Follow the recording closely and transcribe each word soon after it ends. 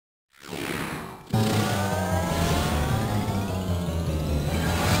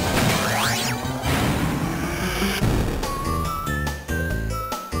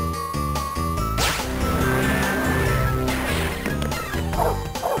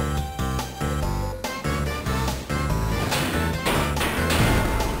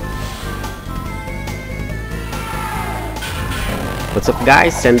What's up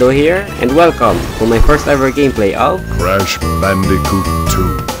guys, Sendo here, and welcome to my first ever gameplay of Crash Bandicoot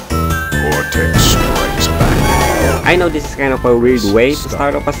 2 Cortex Strikes Back. I know this is kind of a weird way to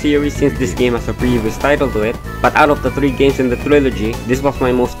start off a series since this game has a previous title to it, but out of the 3 games in the trilogy, this was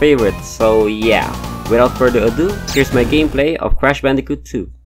my most favorite, so yeah. Without further ado, here's my gameplay of Crash Bandicoot 2.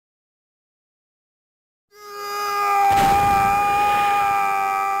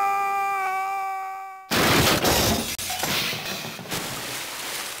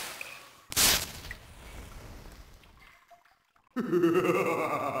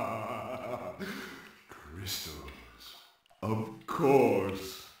 Crystals. Of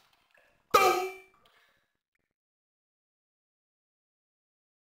course.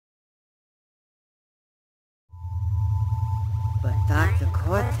 But Dr.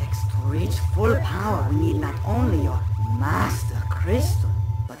 Cortex, to reach full power, we need not only your Master Crystal,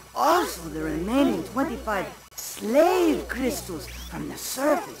 but also the remaining 25 slave crystals from the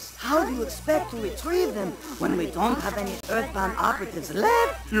surface. How do you expect to retrieve them when we don't have any Earthbound operatives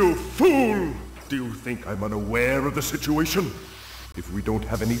left? You fool! Do you think I'm unaware of the situation? If we don't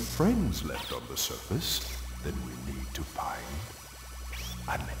have any friends left on the surface, then we need to find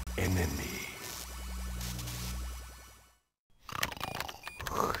an enemy.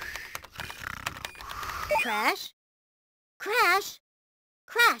 Crash? Crash?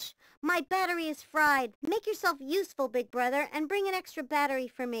 Crash! My battery is fried. Make yourself useful, big brother, and bring an extra battery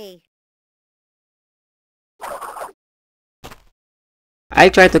for me. I'll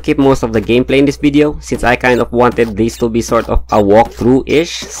try to keep most of the gameplay in this video since I kind of wanted this to be sort of a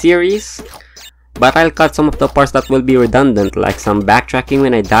walkthrough-ish series. But I'll cut some of the parts that will be redundant, like some backtracking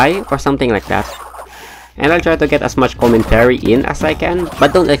when I die or something like that. And I'll try to get as much commentary in as I can,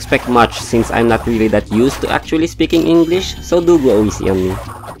 but don't expect much since I'm not really that used to actually speaking English, so do go easy on me.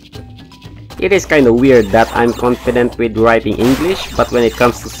 It is kinda weird that I'm confident with writing English, but when it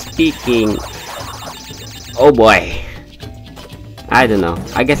comes to speaking... oh boy. I don't know,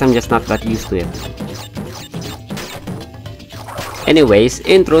 I guess I'm just not that used to it. Anyways,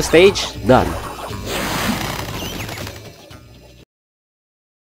 intro stage, done.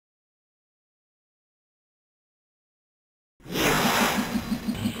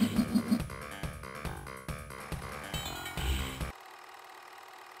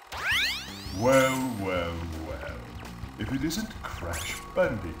 Well, well, well. If it isn't Crash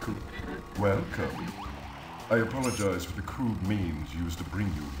Bandicoot, welcome. I apologize for the crude means used to bring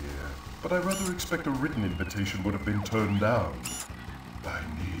you here, but I rather expect a written invitation would have been turned down. I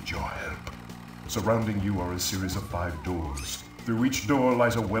need your help. Surrounding you are a series of 5 doors. Through each door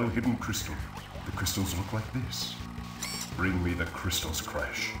lies a well-hidden crystal. The crystals look like this. Bring me the crystals,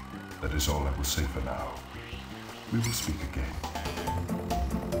 Crash. That is all I will say for now. We will speak again.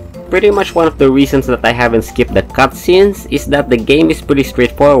 Pretty much one of the reasons that I haven't skipped the cutscenes is that the game is pretty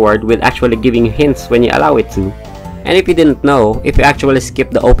straightforward with actually giving you hints when you allow it to. And if you didn't know, if you actually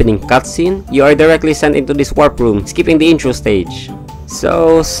skip the opening cutscene, you are directly sent into this warp room, skipping the intro stage.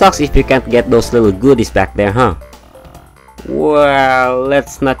 So, sucks if you can't get those little goodies back there, huh? Well,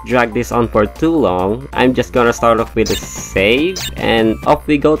 let's not drag this on for too long. I'm just gonna start off with a save, and off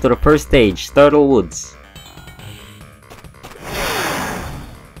we go to the first stage, Turtle Woods.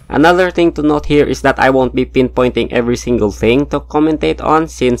 Another thing to note here is that I won't be pinpointing every single thing to commentate on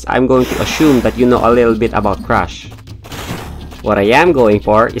since I'm going to assume that you know a little bit about Crash. What I am going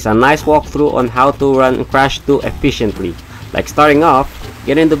for is a nice walkthrough on how to run Crash 2 efficiently. Like starting off,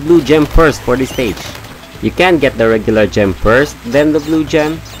 getting the blue gem first for this stage. You can get the regular gem first, then the blue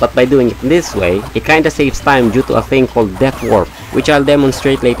gem, but by doing it this way, it kinda saves time due to a thing called Death Warp, which I'll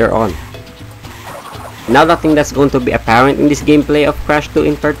demonstrate later on. Another thing that's going to be apparent in this gameplay of Crash 2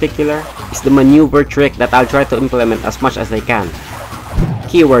 in particular is the maneuver trick that I'll try to implement as much as I can.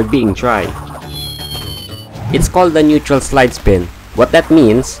 Keyword being try. It's called the neutral slide spin. What that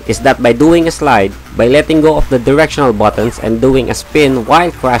means is that by doing a slide, by letting go of the directional buttons and doing a spin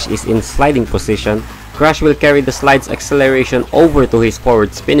while Crash is in sliding position, Crash will carry the slide's acceleration over to his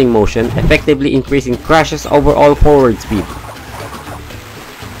forward spinning motion, effectively increasing Crash's overall forward speed.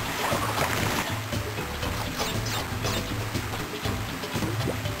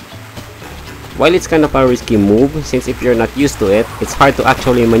 While it's kind of a risky move, since if you're not used to it, it's hard to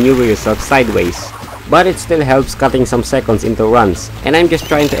actually maneuver yourself sideways. But it still helps cutting some seconds into runs, and I'm just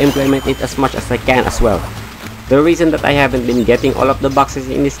trying to implement it as much as I can as well. The reason that I haven't been getting all of the boxes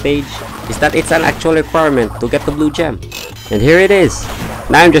in this stage is that it's an actual requirement to get the blue gem. And here it is!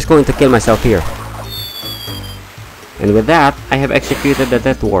 Now I'm just going to kill myself here. And with that, I have executed the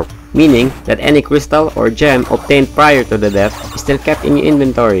Death Warp, meaning that any crystal or gem obtained prior to the death is still kept in your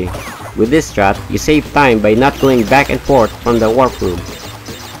inventory. With this strat, you save time by not going back and forth from the warp room.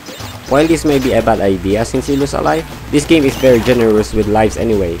 While this may be a bad idea since you lose a life, this game is very generous with lives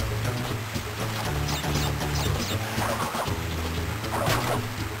anyway.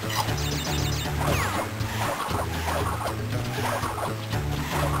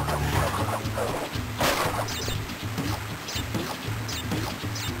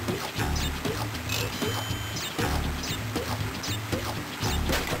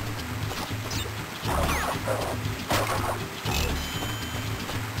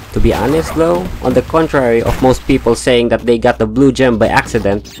 To be honest though, on the contrary of most people saying that they got the blue gem by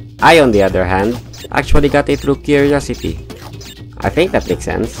accident, I on the other hand, actually got it through curiosity. I think that makes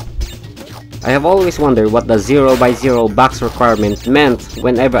sense. I have always wondered what the 0x0 box requirement meant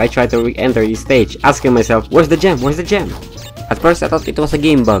whenever I tried to re-enter this stage, asking myself, where's the gem? Where's the gem? At first I thought it was a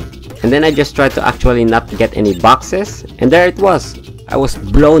game bug, and then I just tried to actually not get any boxes, and there it was. I was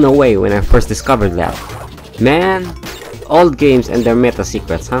blown away when I first discovered that. Man, old games and their meta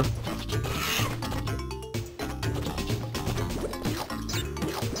secrets, huh?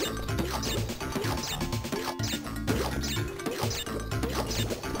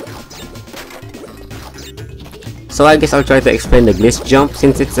 So I guess I'll try to explain the glitch jump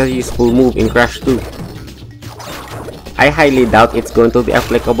since it's a useful move in Crash 2. I highly doubt it's going to be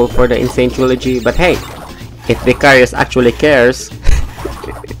applicable for the Insane Trilogy, but hey, if Vicarious actually cares,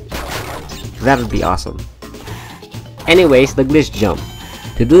 that would be awesome. Anyways, the glitch jump.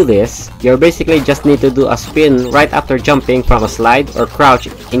 To do this, you basically just need to do a spin right after jumping from a slide or crouch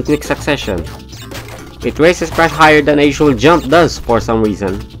in quick succession. It raises Crash higher than a usual jump does for some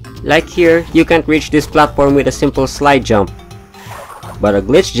reason. Like here, you can't reach this platform with a simple slide jump. But a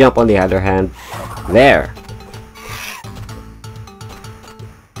glitch jump on the other hand, there.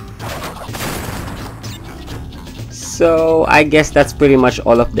 So I guess that's pretty much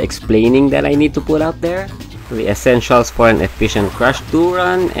all of the explaining that I need to put out there. The essentials for an efficient Crash 2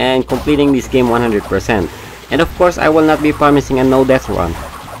 run and completing this game 100%. And of course I will not be promising a no death run.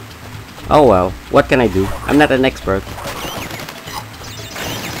 Oh well, what can I do? I'm not an expert.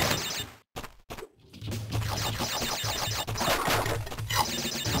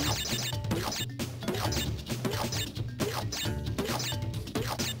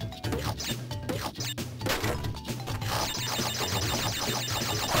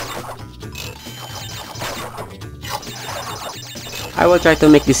 I will try to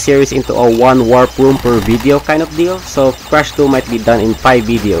make this series into a one warp room per video kind of deal, so Crash 2 might be done in 5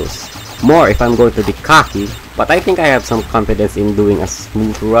 videos. More if I'm going to be cocky, but I think I have some confidence in doing a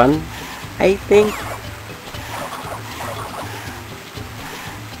smooth run, I think.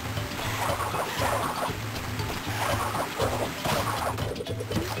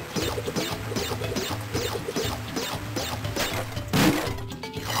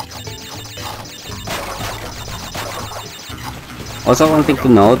 Also, one thing to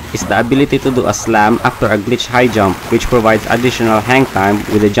note is the ability to do a slam after a glitch high jump, which provides additional hang time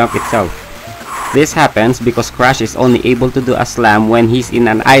with the jump itself. This happens because Crash is only able to do a slam when he's in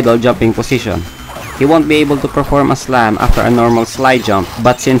an idle jumping position. He won't be able to perform a slam after a normal slide jump,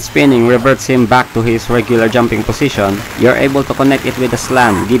 but since spinning reverts him back to his regular jumping position, you're able to connect it with a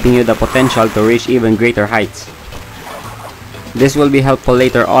slam, giving you the potential to reach even greater heights. This will be helpful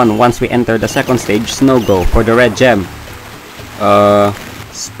later on once we enter the second stage, Snow Go, for the red gem.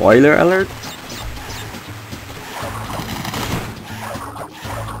 Spoiler alert?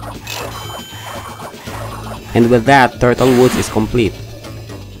 And with that, Turtle Woods is complete.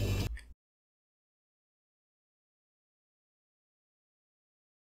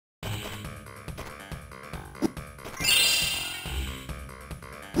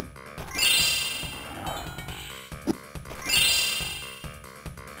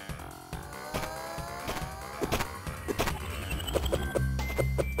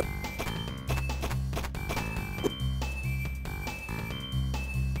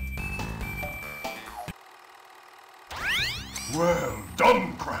 Well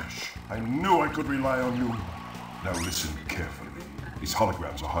done, Crash! I knew I could rely on you. Now listen carefully. These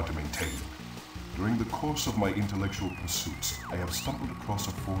holograms are hard to maintain. During the course of my intellectual pursuits, I have stumbled across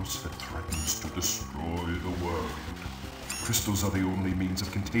a force that threatens to destroy the world. Crystals are the only means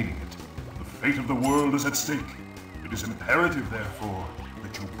of containing it. The fate of the world is at stake. It is imperative, therefore,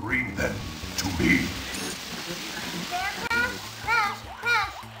 that you bring them to me.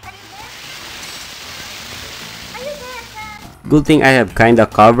 Good thing I have kinda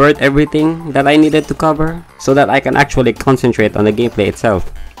covered everything that I needed to cover, so that I can actually concentrate on the gameplay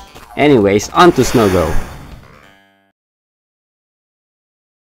itself. Anyways, on to Snow Go.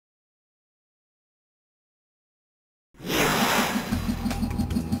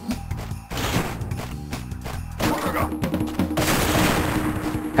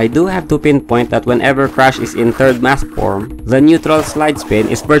 I do have to pinpoint that whenever Crash is in third mask form, the neutral slide spin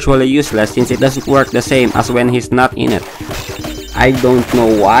is virtually useless since it doesn't work the same as when he's not in it. I don't know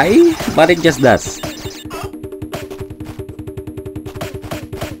why, but it just does.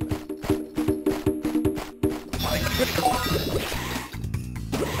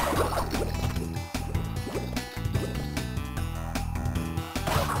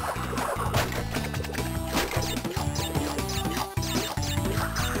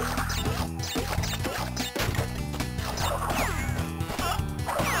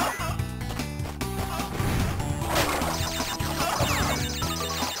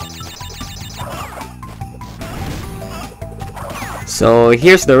 So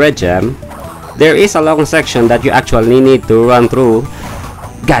here's the red gem. There is a long section that you actually need to run through,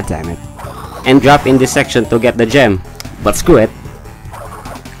 god damn it, and drop in this section to get the gem. But screw it,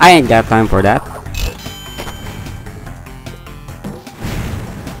 I ain't got time for that.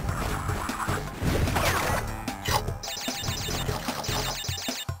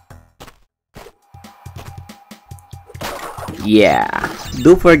 Yeah,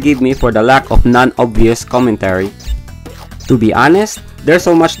 do forgive me for the lack of non-obvious commentary. To be honest, there's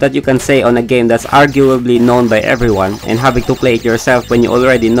so much that you can say on a game that's arguably known by everyone, and having to play it yourself when you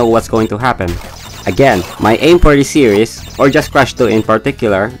already know what's going to happen. Again, my aim for this series, or just Crash 2 in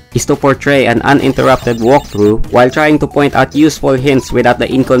particular, is to portray an uninterrupted walkthrough while trying to point out useful hints without the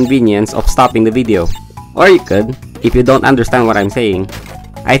inconvenience of stopping the video. Or you could, if you don't understand what I'm saying.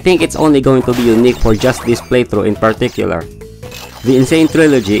 I think it's only going to be unique for just this playthrough in particular. The Insane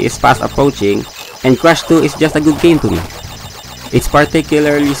Trilogy is fast approaching, and Crash 2 is just a good game to me. It's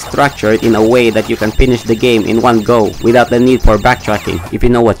particularly structured in a way that you can finish the game in one go without the need for backtracking if you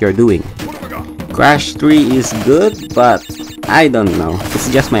know what you're doing. Crash 3 is good, but I don't know,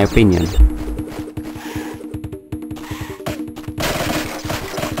 it's just my opinion.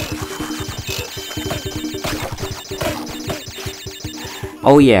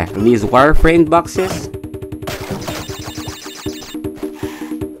 Oh yeah, these wireframe boxes?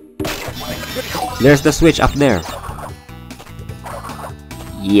 There's the switch up there.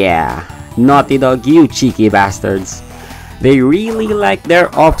 Yeah, Naughty Dog, you cheeky bastards. They really like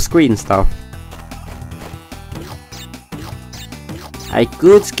their off-screen stuff. I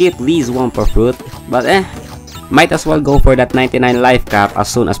could skip these Wumpa Fruit, but might as well go for that 99 life cap as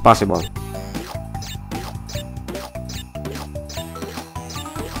soon as possible.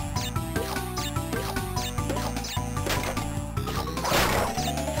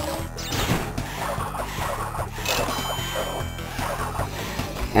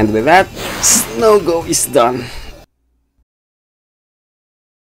 And with that, Snow Go is done.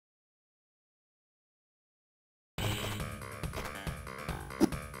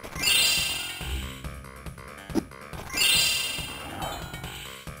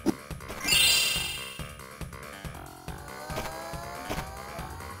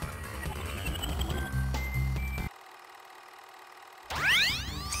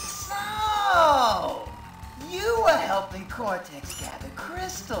 So, you were helping Cortex gather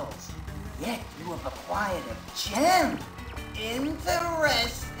crystals, yet you have acquired a gem.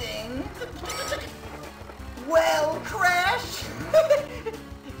 Interesting. Well, Crash,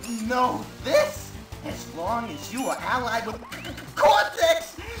 know this. As long as you are allied with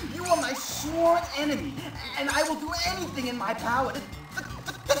Cortex, you are my sworn enemy, and I will do anything in my power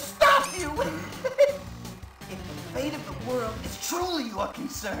to stop you. If the fate of the world is truly your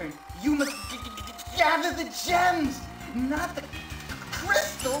concern, you must gather the gems, not the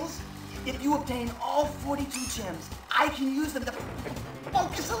crystals. If you obtain all 42 gems, I can use them to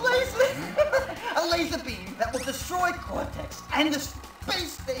focus a laser beam that will destroy Cortex and the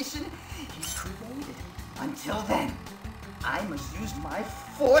space station he's created. Until then, I must use my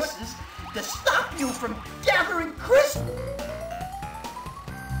forces to stop you from gathering crystals.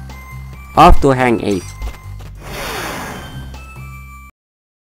 Off to hang 8.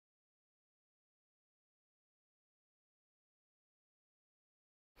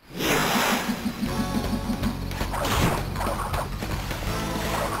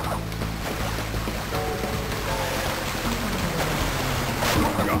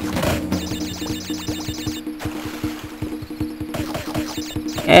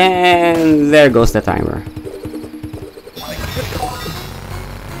 And there goes the timer.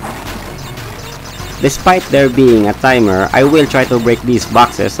 Despite there being a timer, I will try to break these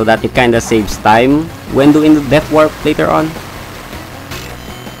boxes so that it kinda saves time when doing the death warp later on.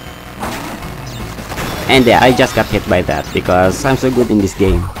 And yeah, I just got hit by that because I'm so good in this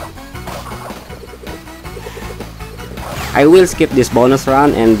game. I will skip this bonus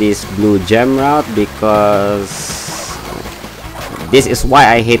round and this blue gem route because This is why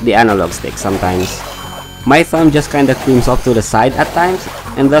I hate the analog stick sometimes. My thumb just kinda creams off to the side at times,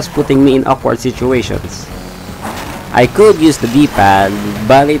 and thus putting me in awkward situations. I could use the D-pad,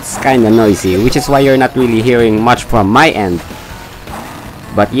 but it's kinda noisy, which is why you're not really hearing much from my end.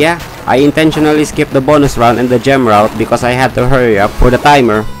 But yeah, I intentionally skipped the bonus round and the gem route because I had to hurry up for the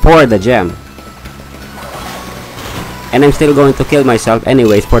timer for the gem. And I'm still going to kill myself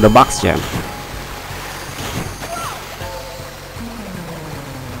anyways for the box gem.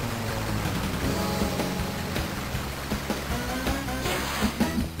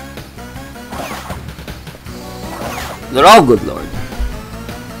 Oh, good lord.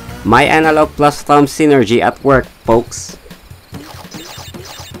 My analog plus thumb synergy at work, folks.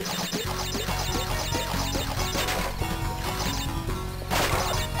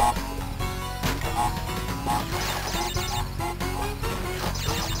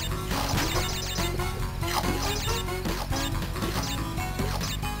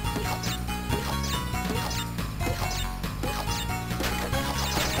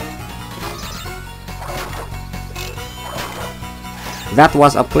 That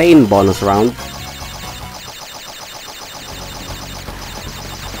was a plain bonus round.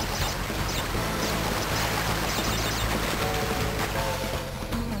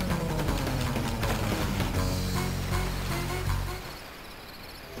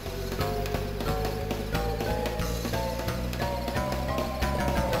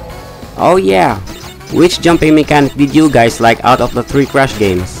 Oh yeah, which jumping mechanic did you guys like out of the 3 Crash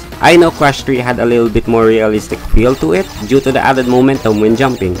games? I know Crash 3 had a little bit more realistic feel to it due to the added momentum when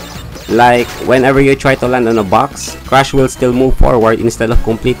jumping. Like, whenever you try to land on a box, Crash will still move forward instead of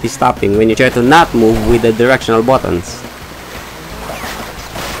completely stopping when you try to not move with the directional buttons.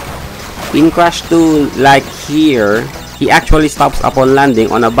 In Crash 2, like here, he actually stops upon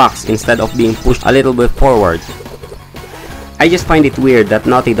landing on a box instead of being pushed a little bit forward. I just find it weird that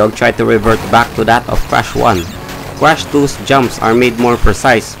Naughty Dog tried to revert back to that of Crash 1. Crash 2's jumps are made more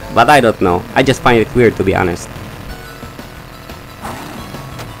precise, but I don't know, I just find it weird to be honest.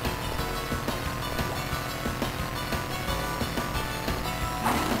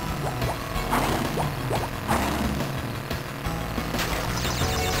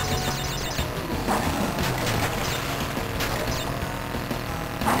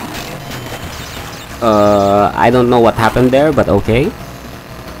 I don't know what happened there, but okay.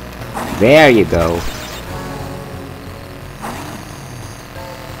 There you go.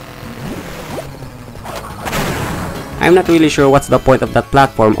 I'm not really sure what's the point of that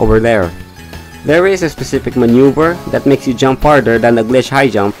platform over there. There is a specific maneuver that makes you jump farther than the glitch high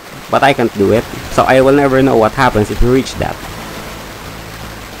jump, but I can't do it, so I will never know what happens if you reach that.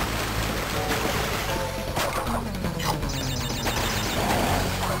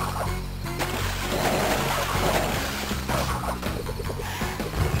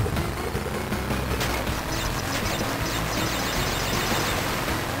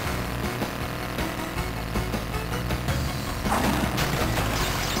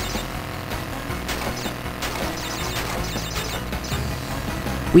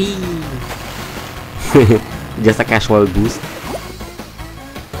 Whee! Just a casual boost.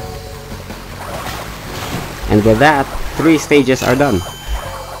 And with that, 3 stages are done.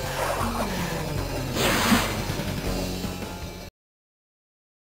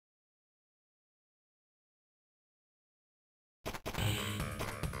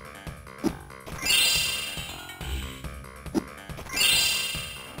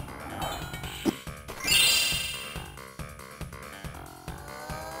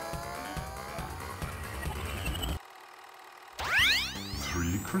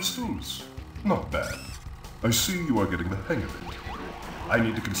 Crystals. Not bad. I see you are getting the hang of it. I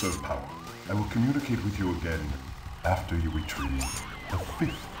need to conserve power. I will communicate with you again after you retrieve the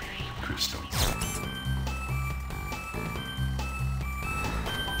 5th crystal.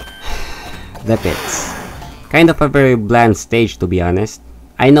 The pits. Kind of a very bland stage to be honest.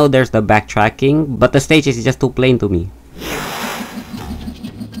 I know there's the backtracking, but the stage is just too plain to me.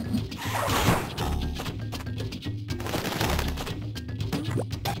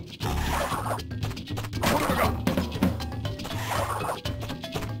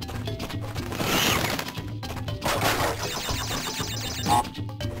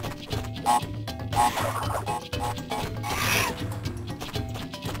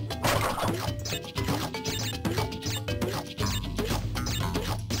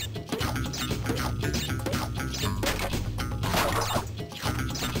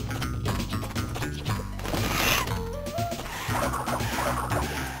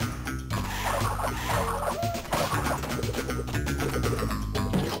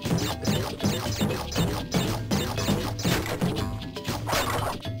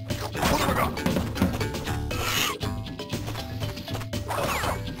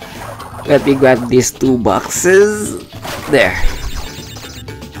 Let me grab these 2 boxes. There.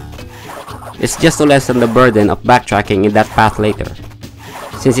 It's just to lessen the burden of backtracking in that path later.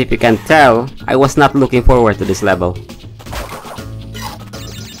 Since if you can tell, I was not looking forward to this level.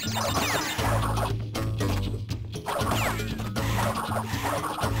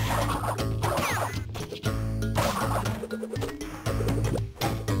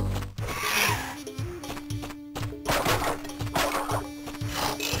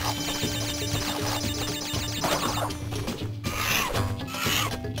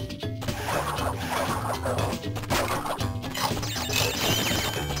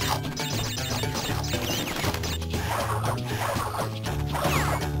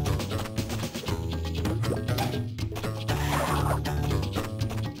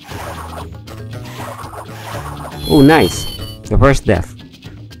 Oh, nice. The first death.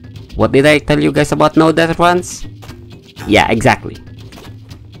 What did I tell you guys about no death runs? Yeah, exactly.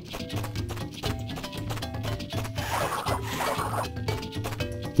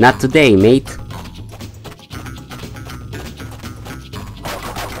 Not today, mate.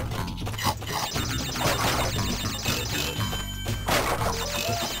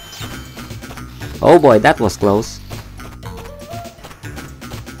 Oh boy, that was close.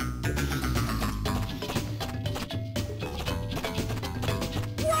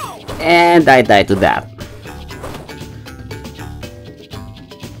 And I died to that.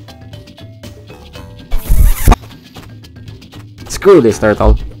 Screw this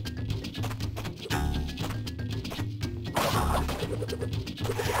turtle.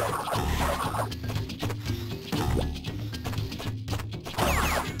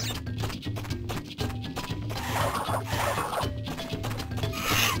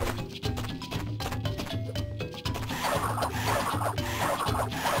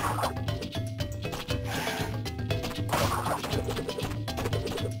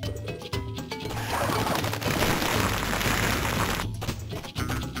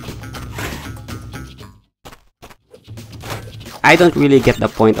 I don't really get the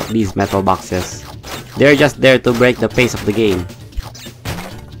point of these metal boxes. They're just there to break the pace of the game.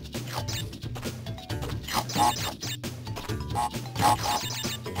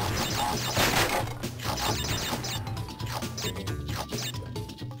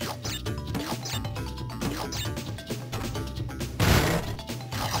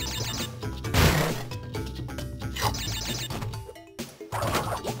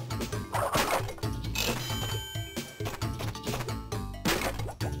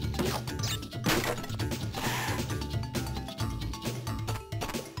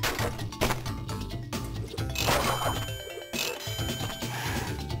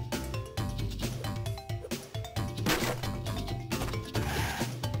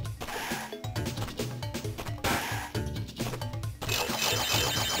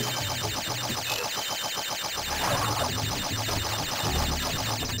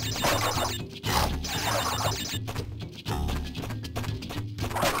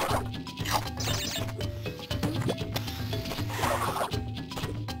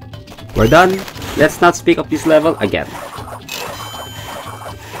 We're done. Let's not speak of this level again.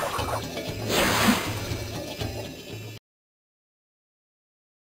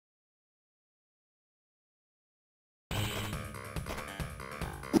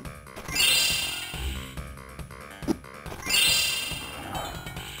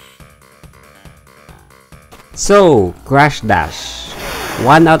 So, Crash Dash.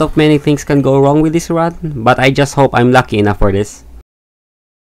 One out of many things can go wrong with this run, but I just hope I'm lucky enough for this.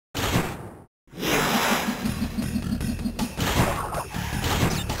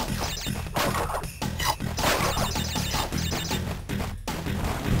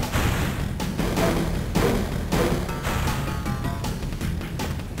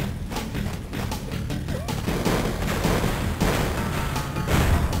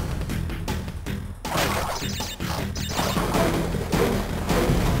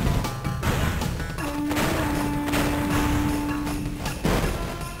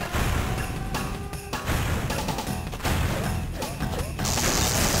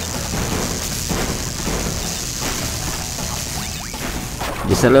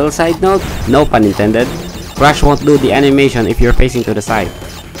 Just a little side note, no pun intended, Crash won't do the animation if you're facing to the side.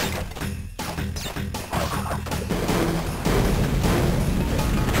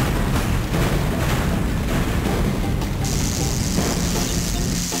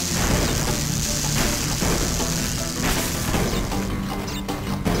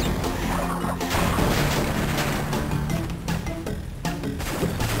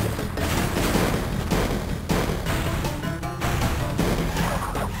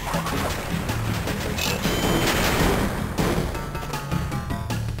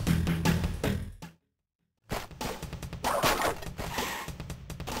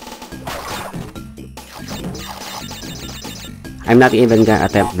 I'm not even gonna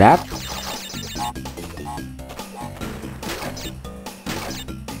attempt that.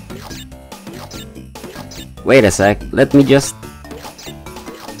 Wait a sec, let me just...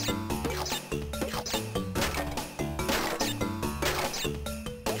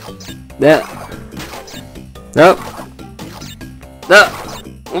 No. No. No.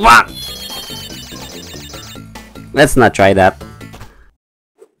 What? Let's not try that.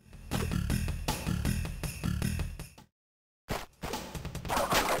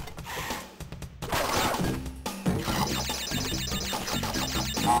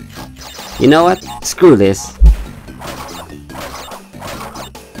 You know what? Screw this.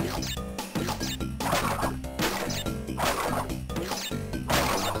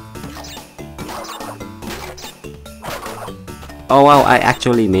 Oh wow, I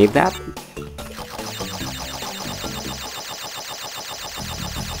actually made that?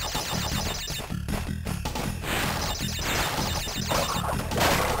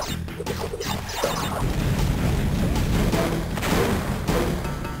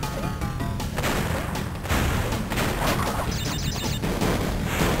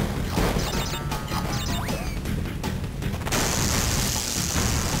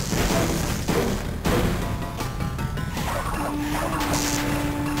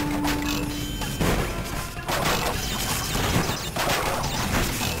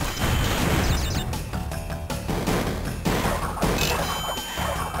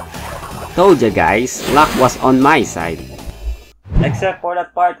 Told ya guys, luck was on my side. Except for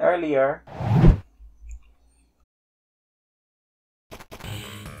that part earlier.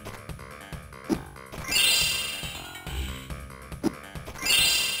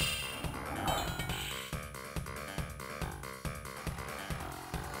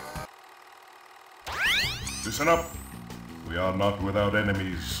 Listen up. We are not without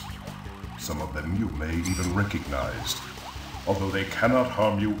enemies. Some of them you may even recognize. Although they cannot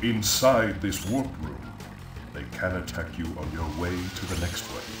harm you inside this warp room, they can attack you on your way to the next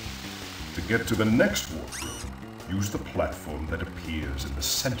way. To get to the next warp room, use the platform that appears in the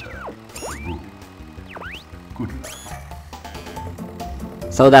center of the room. Good luck.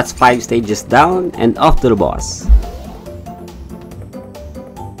 So that's 5 stages down and off to the boss.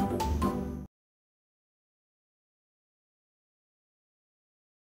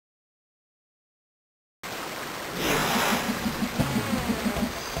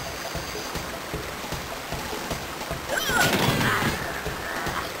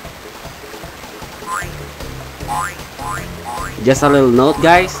 Just a little note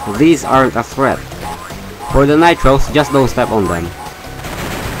guys, these aren't a threat. For the nitros, just don't step on them.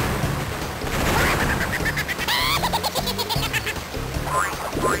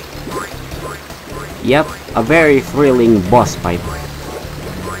 Yep, a very thrilling boss fight.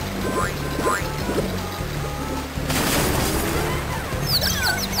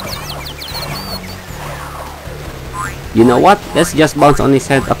 You know what? Let's just bounce on his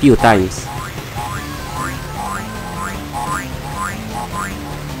head a few times.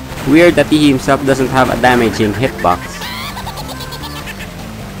 Weird that he himself doesn't have a damaging hitbox.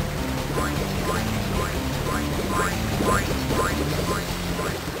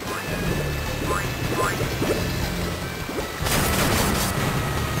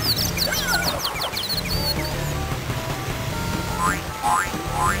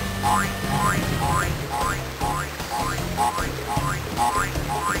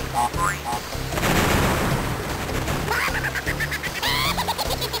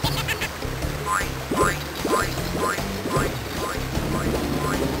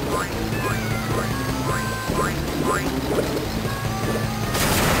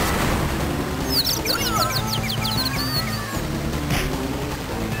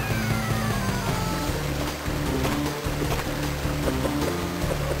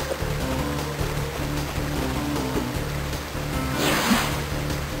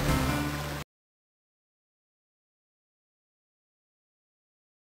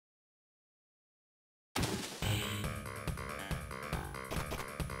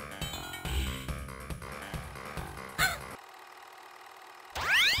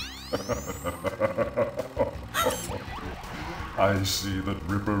 I see that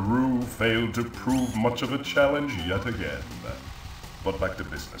Ripperoo failed to prove much of a challenge yet again. But back to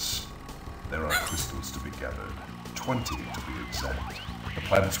business. There are crystals to be gathered, 20 to be exact. The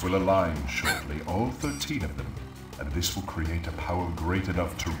planets will align shortly, all 13 of them, and this will create a power great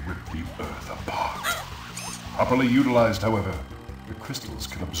enough to rip the Earth apart. Properly utilized, however, the crystals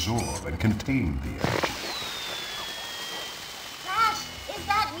can absorb and contain the energy. Crash, is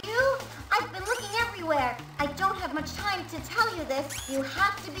that you? I've been looking everywhere. I don't have have much time to tell you this. You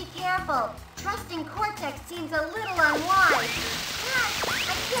have to be careful. Trusting Cortex seems a little unwise. Crash,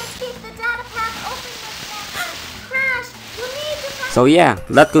 I can't keep the data path open much longer. Crash, you need to... So yeah,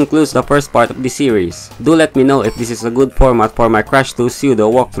 that concludes the first part of this series. Do let me know if this is a good format for my Crash 2 pseudo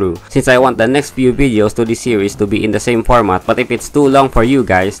walkthrough, since I want the next few videos to this series to be in the same format, but if it's too long for you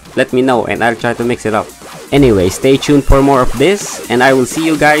guys, let me know and I'll try to mix it up. Anyway, stay tuned for more of this, and I will see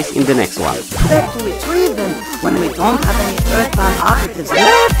you guys in the next one. Expect to retrieve them when we don't have any Earthbound operatives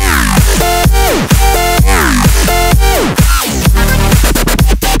left.